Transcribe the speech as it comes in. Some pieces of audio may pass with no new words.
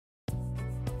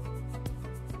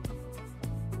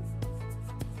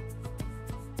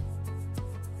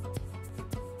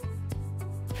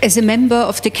As a member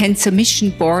of the Cancer Mission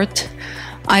Board,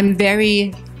 I'm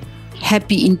very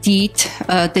happy indeed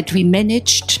that we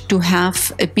managed to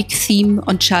have a big theme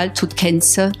on childhood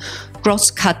cancer,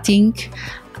 cross-cutting,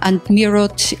 and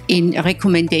mirrored in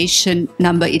recommendation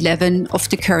number 11 of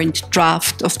the current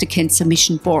draft of the Cancer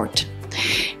Mission Board.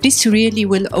 This really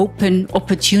will open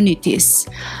opportunities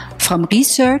from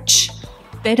research,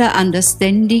 better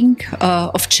understanding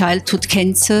of childhood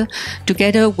cancer,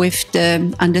 together with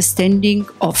the understanding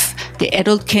of the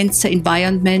adult cancer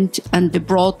environment and the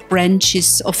broad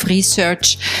branches of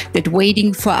research that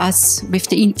waiting for us with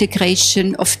the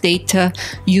integration of data,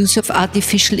 use of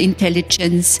artificial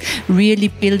intelligence, really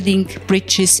building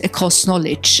bridges across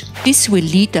knowledge. This will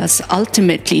lead us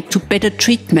ultimately to better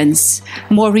treatments,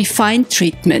 more refined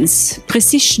treatments,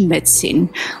 precision medicine,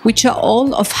 which are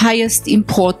all of highest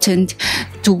importance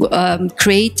to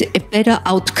create a better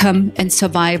outcome and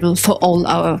survival for all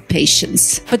our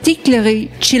patients.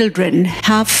 Particularly children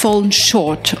have fallen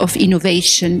short of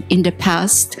innovation in the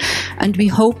past, and we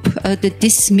hope that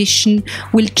this mission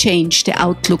will change the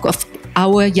outlook of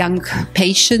our young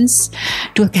patients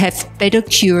to have better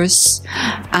cures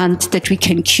and that we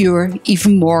can cure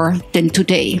even more than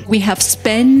today. We have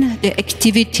spanned the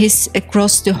activities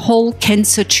across the whole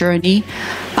cancer journey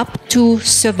up to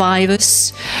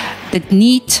survivors that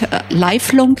need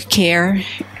lifelong care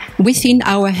within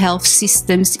our health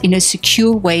systems in a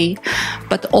secure way,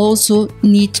 but also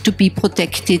need to be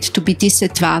protected to be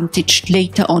disadvantaged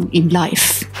later on in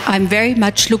life. I'm very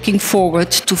much looking forward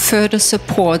to further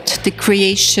support the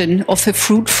creation of a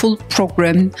fruitful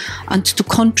program and to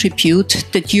contribute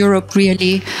that Europe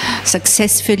really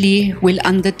successfully will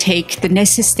undertake the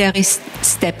necessary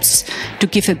steps to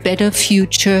give a better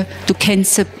future to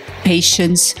cancer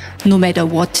patients, no matter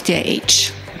what their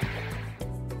age.